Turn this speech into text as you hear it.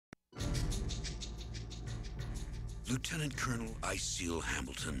Lieutenant Colonel Iceal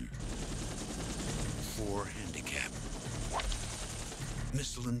Humbelton. 4 handicap.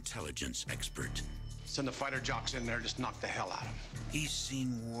 Missile intelligence expert. Send the fighter jocks in there, just knock the hell out of them. He's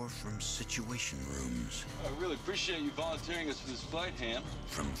seen war from situation rooms. I really appreciate you volunteering us for this flight, Ham.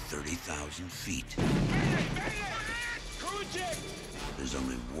 From 30,000 feet. Crew eject! There's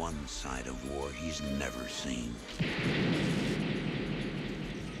only one side of war he's never seen.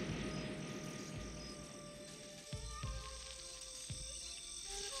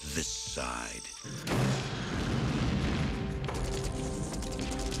 This side.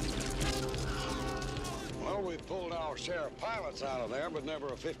 Well, we pulled our share of pilots out of there, but never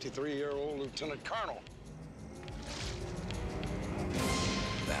a 53-year-old lieutenant colonel.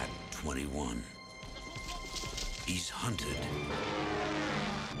 Bat 21. He's hunted,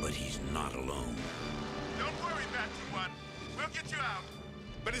 but he's not alone. Don't worry, Bat 21. We'll get you out.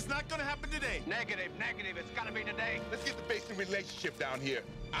 But it's not gonna happen today. Negative. It's gotta be today. Let's get the basic relationship down here.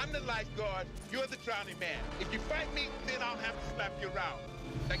 I'm the lifeguard, you're the drowning man. If you fight me, then I'll have to slap you around.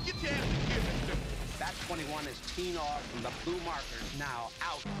 Now get your ass in here, mister. That 21 is teeing off from the blue markers, now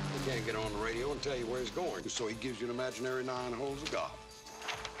out. He can't get on the radio and tell you where he's going, so he gives you an imaginary 9 holes of golf.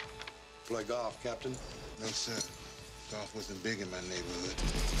 Play golf, Captain? No, sir. Golf wasn't big in my neighborhood.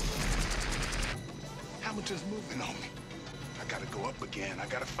 Hamilton's moving on me. I gotta go up again. I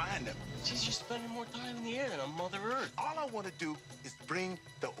gotta find him. Geez, you're spending more time in the air than on Mother Earth. All I want to do is bring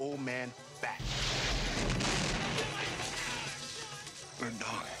the old man back. Bird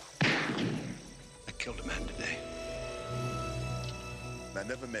dog. I killed a man today. I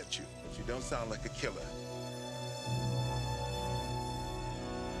never met you, but you don't sound like a killer.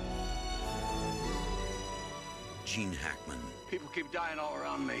 Gene Hackman. People keep dying all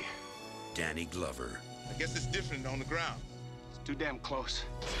around me. Danny Glover. I guess it's different on the ground. It's too damn close.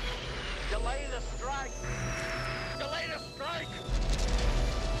 Delay the strike! Delay the strike!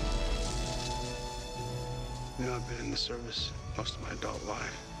 You know, I've been in the service most of my adult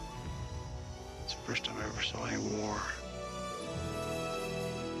life. It's the first time I ever saw any war.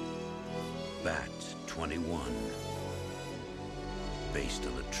 Bat 21. Based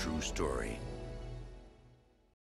on a true story.